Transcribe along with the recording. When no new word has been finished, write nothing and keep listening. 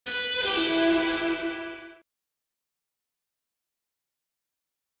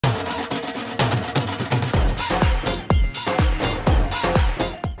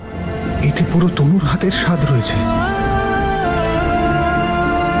পুরো তনুর হাতের স্বাদ রয়েছে।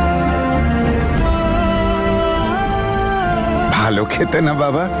 ভালো খেতে না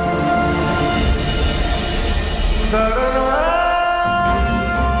বাবা?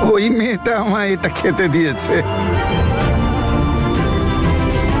 ওই মেয়েটা আমায় এটা খেতে দিয়েছে।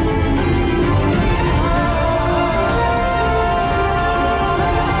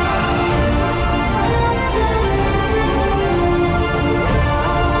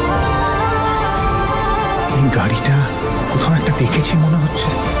 গাড়িটা কোথাও একটা দেখেছি মনে হচ্ছে।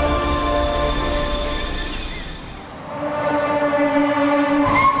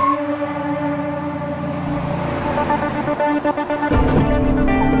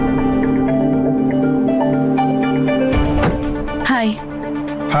 হাই।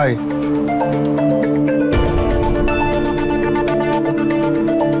 হাই।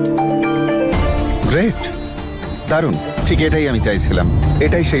 গ্রেট, দারুণ, ঠিক এটাই আমি চাইছিলাম।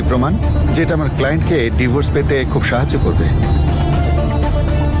 এটাই সেই প্রমাণ যেটা আমার ক্লায়েন্টকে ডিভোর্স পেতে খুব সাহায্য করবে।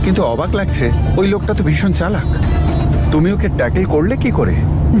 কিন্তু অবাক লাগছে, ওই লোকটা তো ভীষণ চালাক। তুমি ওকে ট্যাকল করলে কি করে?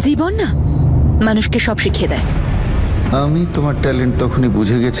 জীবন না মানুষকে সব শিখিয়ে দেয়। আমি তোমার ট্যালেন্ট তখনই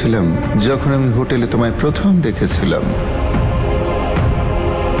বুঝে গেছিলাম যখন আমি হোটেলে তোমায় প্রথম দেখেছিলাম।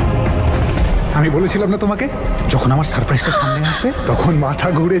 আমি বলেছিলাম না তোমাকে, যখন আমার সারপ্রাইজটা সামনে আসবে তখন মাথা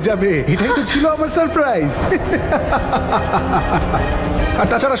ঘুরে যাবে। এটাই তো ছিল আমার সারপ্রাইজ। আর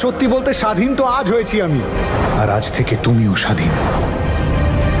তাছাড়া সত্যি বলতে স্বাধীন তো আজ হয়েছি আমি, আর আজ থেকে তুমিও স্বাধীন।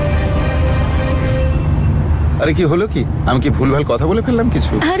 আরে কি হলো কি? আমি কি ভুলভাল কথা বলে ফেললাম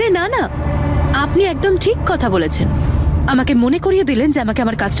কিছু? আরে না না, আপনি একদম ঠিক কথা বলেছেন। আমাকে মনে করিয়ে দিলেন যে আমাকে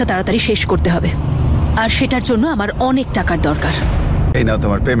আমার কাজটা তাড়াতাড়ি শেষ করতে হবে, আর সেটার জন্য আমার অনেক টাকার দরকার। এই নাও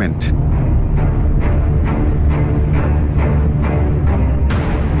তোমার পেমেন্ট।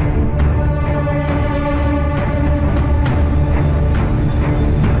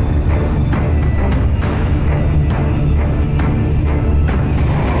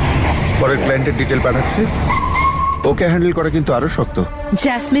 পরের ক্লায়েন্টের ডিটেল পাঠাচ্ছি। ওকে হ্যান্ডেল করা কিন্তু আরো শক্ত।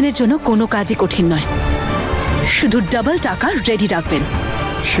 জ্যাসমিনের জন্য কোনো কাজই কঠিন নয়, শুধু ডাবল টাকা রেডি রাখবেন।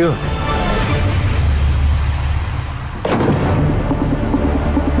 শিওর।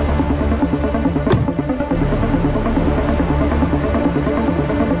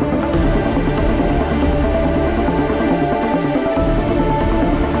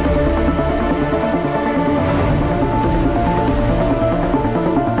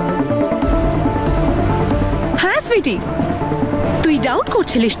 তুই ডাউট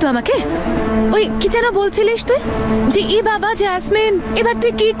করছিলিস তো আমাকে? ওই কি যেন বলছিলিস তুই যে এ বাবা জ্যাসমিন, এবার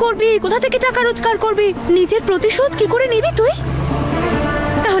তুই কি করবি, কোথা থেকে টাকা রোজগার করবি, নিজের প্রতিশোধ কি করে নিবি তুই?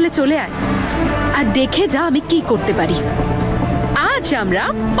 তাহলে চলে আয় আর দেখে যা আমি কি করতে পারি। আজ আমরা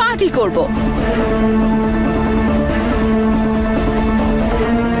পার্টি করব।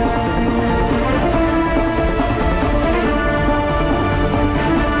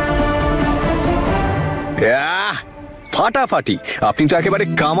 ফাটাফাটি, আপনি তো একেবারে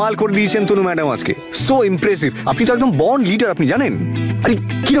কামাল করে দিয়েছেন তনু ম্যাডাম আজকে। সো ইমপ্রেসিভ, আপনি তো একদম বর্ন লিডার, আপনি জানেন। আরে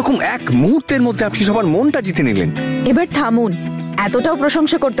কিরকম এক মুহূর্তের মধ্যে আপনি সবার মনটা জিতে নিলেন। এবার থামুন, এতটাও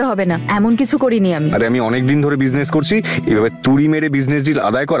প্রশংসা করতে হবে না, এমন কিছু করিনি আমি। আরে আমি অনেকদিন ধরে বিজনেস করছি, এভাবে তুড়ি মেরে বিজনেস ডিল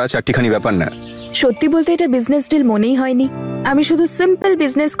আদায় করা চারটিখানি ব্যাপার না। সত্যি বলতে এটা বিজনেস ডিল মনেই হয়নি। আমি শুধু সিম্পল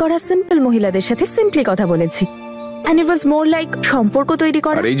বিজনেস করা সিম্পল মহিলাদের সাথে সিম্পলি কথা বলেছি, and it was more like সম্পর্ক তৈরি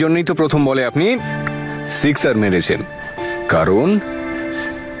করা। আর এই জন্যই তো প্রথম বলে আপনি সিক্সার মেরেছেন, কারণ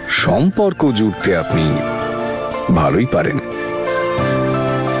সম্পর্ক জুড়তে আপনি ভালোই পারেন।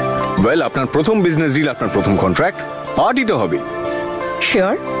 ওয়েল, আপনার প্রথম বিজনেস ডিল, আপনার প্রথম কন্ট্রাক্ট, পার্টি তো হবে।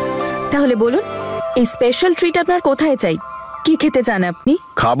 শিওর। তাহলে বলুন, এই স্পেশাল ট্রিট আপনার কোথায় চাই? কি খেতে চান আপনি?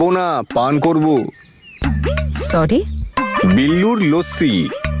 খাবো না, পান করব। Sorry? বিল্লুর lassi.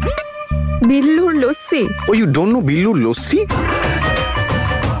 বিল্লুর lassi? O you don't know বিল্লুর lassi?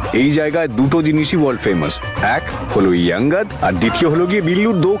 এই জায়গায় দুটো জিনিসই ওয়ার্ল্ড ফেমাস, এক হলো আঙ্গাদ আর দ্বিতীয় হলো গিয়ে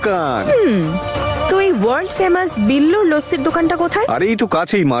বিল্লুর দোকান। তো এই ওয়ার্ল্ড ফেমাস বিল্লুর লস্যির দোকানটা কোথায়? আরে এই তো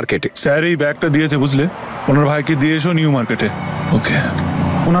কাছেই, মার্কেটে। স্যার এই ব্যাগটা দিয়েছে বুঝলে, ওনার ভাইকে দিয়ে এসো নিউ মার্কেটে। ওকে।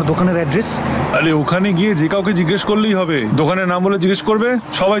 ওনার দোকানের অ্যাড্রেস? আরে ওখানে গিয়ে যে কাউকে জিজ্ঞেস করলেই হবে, দোকানের নাম বলে জিজ্ঞেস করবে,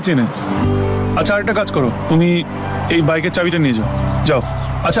 সবাই চেনে। আচ্ছা আরেকটা কাজ করো, তুমি এই বাইকের চাবিটা নিয়ে যাও। যাও।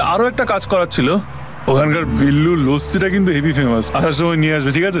 আচ্ছা আরো একটা কাজ করার ছিল, ওখানকার বিল্লুর লস্যিটা কিন্তু হেভি ফেমাস, আসার সময় নিয়ে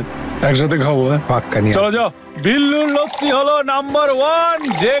আসবে, ঠিক আছে? একসাথে খাবো। হ্যাঁ পাক্কা নিয়ে চলো যাও। বিল্লুর লস্যি হলো নাম্বার 1,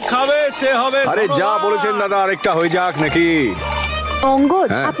 যে খাবে সে হবে। আরে যা বলেছেন দাদা, আরেকটা হয়ে যাক নাকি? অঙ্গদ,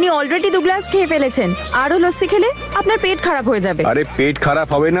 হ্যাঁ। আপনি অলরেডি 2 গ্লাস খেয়ে ফেলেছেন। আরো লস্যি খেলে আপনার পেট খারাপ হয়ে যাবে। আরে পেট খারাপ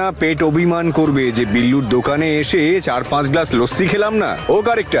হবে না, পেট অভিমান করবে যে বিল্লুর দোকানে এসে 4-5 গ্লাস লস্যি খেলাম না। ও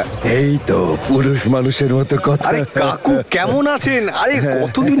কারেক্টটা। এই তো পুরুষ মানুষের মতো কথা। আরে কাকু কেমন আছেন? আরে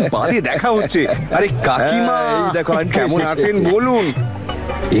কতদিন বাদে দেখা হচ্ছে। আরে কাকিমা এই দেখো, আন্টি কেমন এসেছে। আছেন বলুন।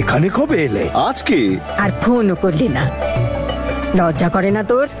 এখানে কবে এলে? আজকে আর ফোনও করলি না, লজ্জা করে না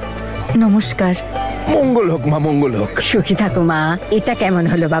তোর? নমস্কার। মঙ্গল হোক মা, মঙ্গল হোক। সুখী থাকো মা। এটা কেমন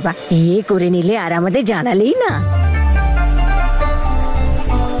হলো বাবা, বিয়ে করে নিলে আর আমাদের জানালেই না।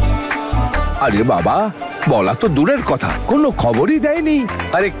 আরে বাবা, বলা তো দূরের কথা, কোনো খবরই দেয়নি।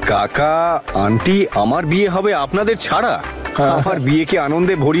 আরে কাকা আন্টি, আমার বিয়ে হবে আপনাদের ছাড়া? আমার বিয়েকে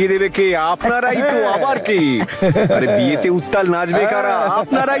আনন্দে ভরিয়ে দেবে কে? আপনারাই তো। আবার কে? আরে বিয়েতে উত্তাল নাচবে কারা?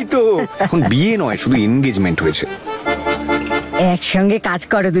 আপনারাই তো। এখন বিয়ে নয়, শুধু এনগেজমেন্ট হয়েছে। একসঙ্গে কাজ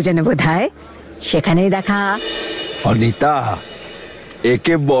করো দুজনে বোধহয়, সেখানেই দেখা। অনিতা,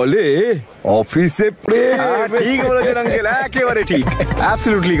 একে বলে অফিসে প্রেম। ঠিক বলেছেন আঙ্কেল, একেবারে ঠিক,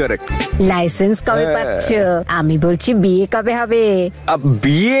 অ্যাবসলিউটলি কারেক্ট। লাইসেন্স কবে পাচ্ছ? আমি বলছি বিয়ে কবে হবে?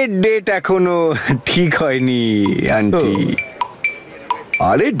 বিয়ের ডেট এখনো ঠিক হয়নি আন্টি।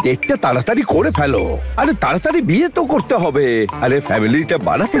 আরে ডেটটা তাড়াতাড়ি করে ফেলো। আরে তাড়াতাড়ি বিয়ে তো করতে হবে। আরে ফ্যামিলিটা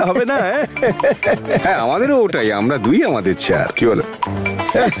বাড়াতে হবে না? হ্যাঁ আমাদেরও ওটাই, আমরা দুই আমাদের চার, কি বলো?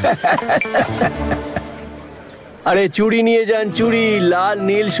 আরে চুড়ি নিয়ে যান, চুড়ি, লাল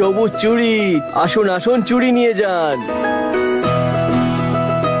নীল সবুজ চুড়ি। আসুন আসুন, চুড়ি নিয়ে যান।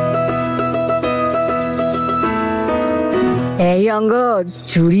 এই অঙ্গদ,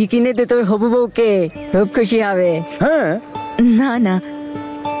 চুড়ি কিনে দে তোর হবু বউকে, খুব খুশি হবে। হ্যাঁ, না না,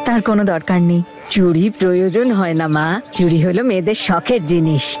 তার কোনো দরকার নেই। চুড়ি প্রয়োজন হয় না মা, চুড়ি হলো মেয়েদের শখের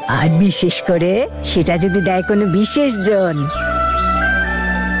জিনিস, আর বিশেষ করে সেটা যদি দেয় কোনো বিশেষ জন।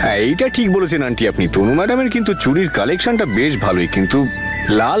 হ্যাঁ এইটা ঠিক বলেছেন আন্টি আপনি। তনু ম্যাডামের কিন্তু চুড়ির কালেকশনটা বেশ ভালোই, কিন্তু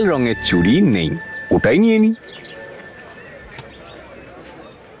লাল রঙের চুড়ি নেই, ওটাই নিয়ে নি।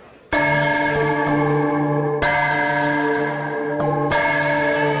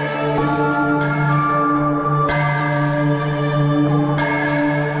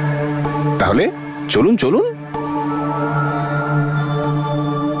 তাহলে চলুন চলুন।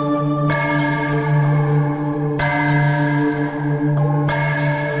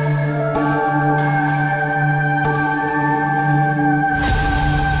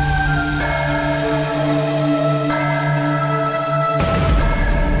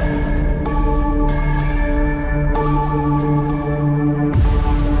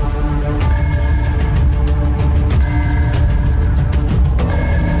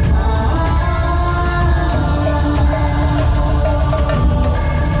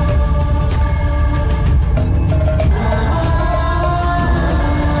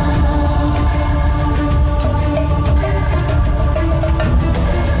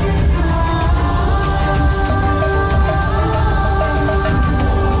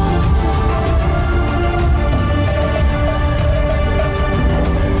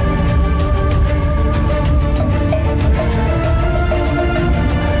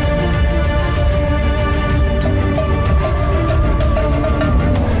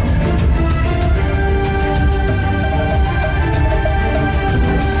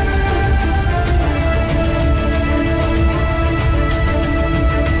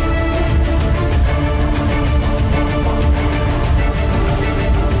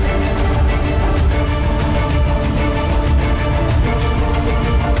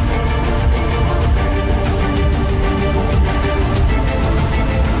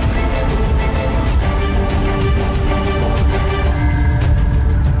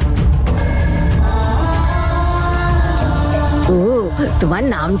 ও, তোমার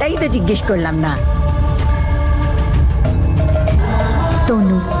নামটাই তো জিজ্ঞেস করলাম না।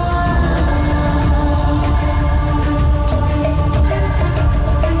 তনু।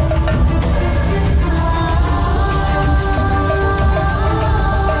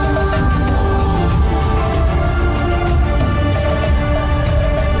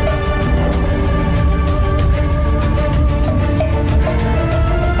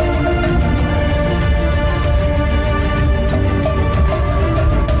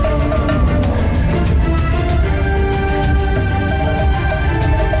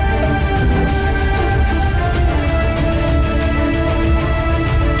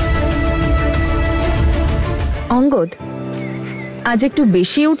 অঙ্গদ, আজ একটু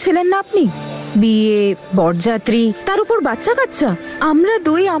বেশি উঠছিলেন না আপনি? বিয়ে, বরযাত্রী, তার উপর বাচ্চা কাচ্চা। আমরা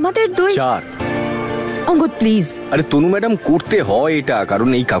দুই, আমাদের দুই। চার। অঙ্গদ প্লিজ। আরে তনু ম্যাডাম করতে হয় এটা, কারণ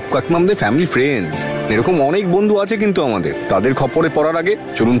এই কাকু কাকিমা আমাদের ফ্যামিলি ফ্রেন্ডস। এরকম অনেক বন্ধু আছে কিন্তু আমাদের, তাদের খপ্পরে পড়ার আগে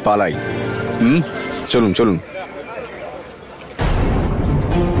চলুন পালাই। চলুন চলুন।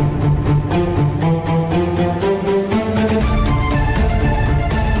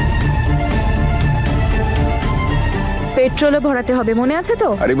 পেট্রোলে ভরাতে হবে, মনে আছে তো?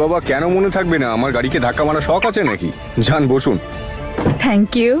 আরে বাবা, কেন মনে থাকবে না? আমার গাড়িকে ধাক্কা মারা শখ আছে নাকি? যান বসুন। Thank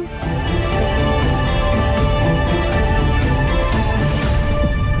you.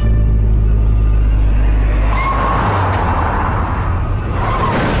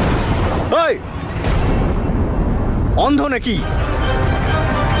 এই, অন্ধ নাকি?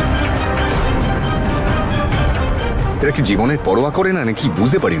 এরা কি জীবনের পরোয়া করে না নাকি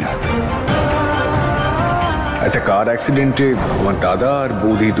বুঝতে পারি না। একটা কার অ্যাক্সিডেন্টে আমার দাদা আর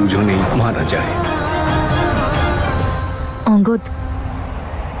বৌদি দুজনেই মারা যায়। অঙ্গদ,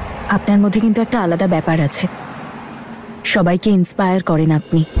 আপনার মধ্যে কিন্তু একটা আলাদা ব্যাপার আছে। সবাইকে ইন্সপায়ার করেন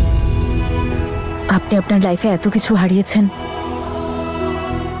আপনি। আপনি আপনার লাইফে এত কিছু হারিয়েছেন,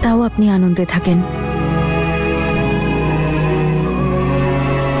 তাও আপনি আনন্দে থাকেন।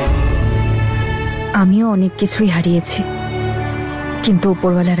 আমিও অনেক কিছুই হারিয়েছি, কিন্তু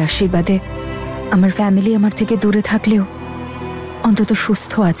উপরওয়ালার আশীর্বাদে আমার ফ্যামিলি আমার থেকে দূরে থাকলেও অন্তত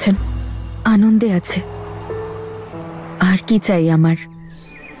সুস্থ আছেন, আনন্দে আছে। আর কি চাই আমার?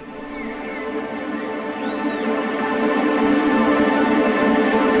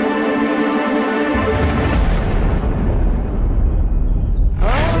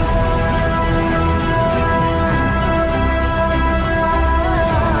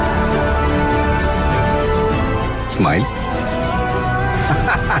 স্মাইল।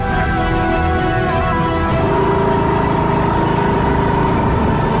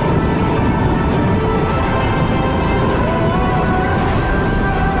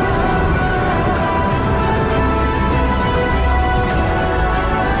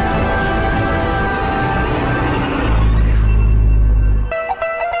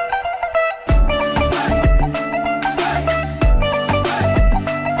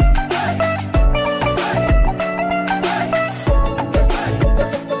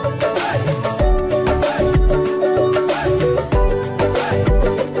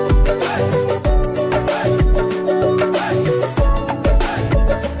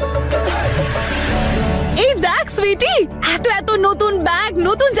 এত এত নতুন ব্যাগ,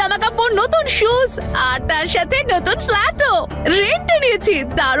 নতুন জামা কাপড়, নতুন শুজ, আর তার সাথে নতুন ফ্ল্যাটও রেন্টে নিয়েছি।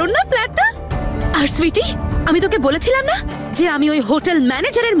 দারুণ না ফ্ল্যাটটা? আর সুইটি, আমি তোকে বলেছিলাম না যে আমি ওই হোটেল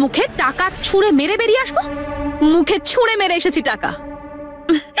ম্যানেজারের মুখে টাকা ছুঁড়ে মেরে বেরিয়ে আসবো? মুখে ছুঁড়ে মেরে এসেছি টাকা।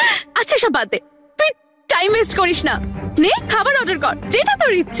 আচ্ছা সব বাদ দে, তুই টাইম ওয়েস্ট করিস না, নে খাবার অর্ডার কর, যেটা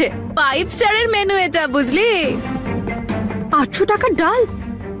তোর ইচ্ছে। 5 স্টারের মেনু এটা, বুঝলি? 800 টাকার ডাল,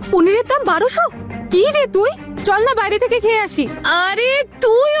 পনিরের দাম 1200। কি রে তুই? চল না বাইরে থেকে খেয়ে আসি। আরে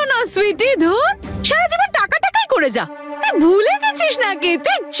তুইও না সুইটি, ধুর, সারা জীবন টাকা টাকাই করে যা। তুই ভুলে গেছিস নাকি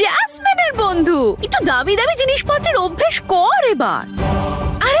তুই জ্যাসমিনের বন্ধু? একটু দামি দামি জিনিসপত্রের অভ্যেস কর এবার।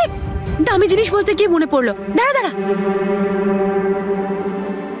 আরে দামি জিনিস বলতে গিয়ে মনে পড়লো, দাঁড়া দাঁড়া,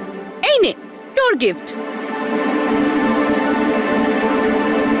 এই নে তোর গিফট।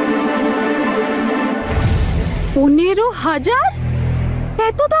 $15,000?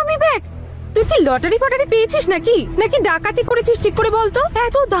 এত দামি ব্যাগ? তুই কি লটারি ফটারি পেয়েছিস নাকি, নাকি ডাকাতি করেছিস? ঠিক করে বলতো।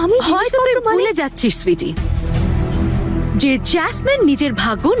 এত দামি হয়তো তুই ভুলে যাচ্ছিস সুইটি, যে জ্যাসমিন নিজের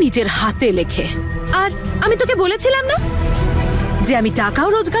ভাগ্য নিজের হাতে লেখে। আর আমি তোকে বলেছিলাম না যে আমি টাকাও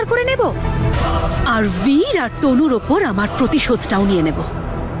রোজগার করে নেব, আর বীর আর তনুর ওপর আমার প্রতিশোধটাও নিয়ে নেব।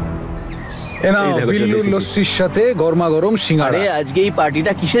 বিল্লুর লস্যির সাথে গরমা গরম সিঙ্গাড়া। আরে আজকে এই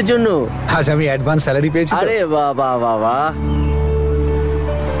পার্টিটা কিসের জন্য? আজ আমি অ্যাডভান্স স্যালারি পেয়েছি। আরে বাহ বাহ বাহ বাহ।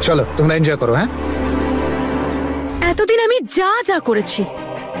 চলো তোমরা এনজয় করো। হ্যাঁ, এতদিন আমি যা যা করেছি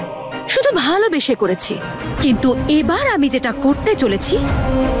শুধু ভালোবেসে করেছি, কিন্তু এবার আমি যেটা করতে চলেছি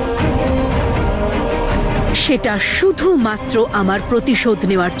সেটা শুধুমাত্র আমার প্রতিশোধ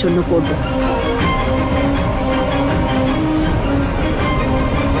নেওয়ার জন্য করব।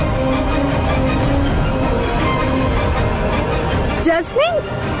 জাসমিন,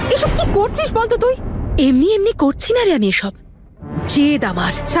 এসব কি করছিস বলতো তুই? এমনি এমনি করছি না রে আমি এসব, জেদ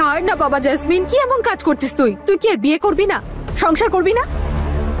আমার। ছাড় না বাবা জাসমিন, কি এমন কাজ করছিস তুই? তুই কি আর বিয়ে করবি না, সংসার করবি না?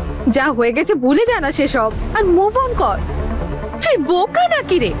 যা হয়ে গেছে ভুলে যা না সেসব, আর মুভ অন কর। তুই বোকা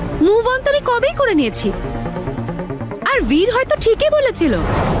নাকি রে? মুভ অন তো আমি কবেই করে নিয়েছি। আর বীর হয়তো ঠিকই বলেছিল।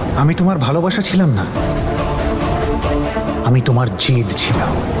 আমি তোমার ভালোবাসা ছিলাম না, আমি তোমার জেদ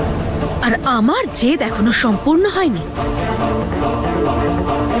ছিলাম। আর আমার জেদ এখনো সম্পূর্ণ হয়নি।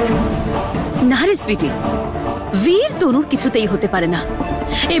 না রে সুইটি, বীর তনুর কিছুতেই হতে পারে না।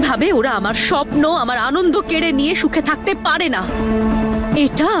 এভাবে ওরা আমার স্বপ্ন, আমার আনন্দ কেড়ে নিয়ে সুখে থাকতে পারে না।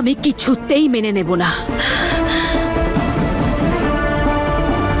 এটা আমি কিছুতেই মেনে নেব না।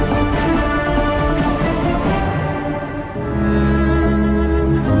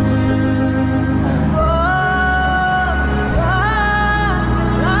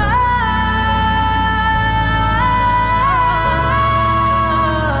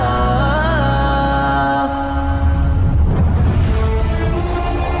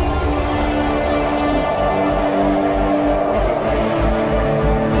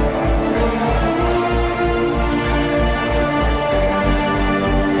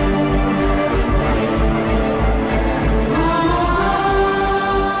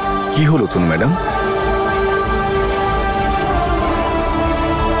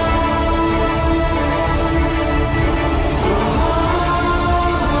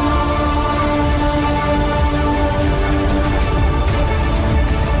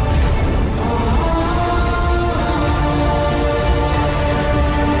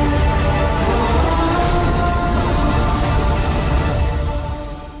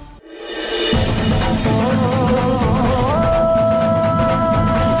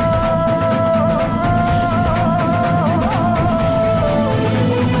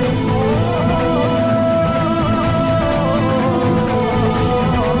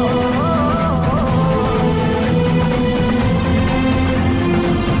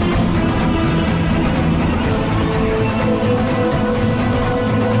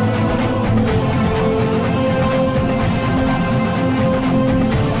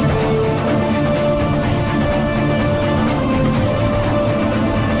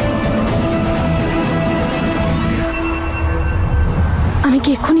 কি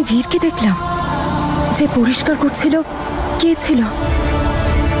এক্ষুনি ভীরকে দেখলাম যে পরিষ্কার করছিল? কে ছিল?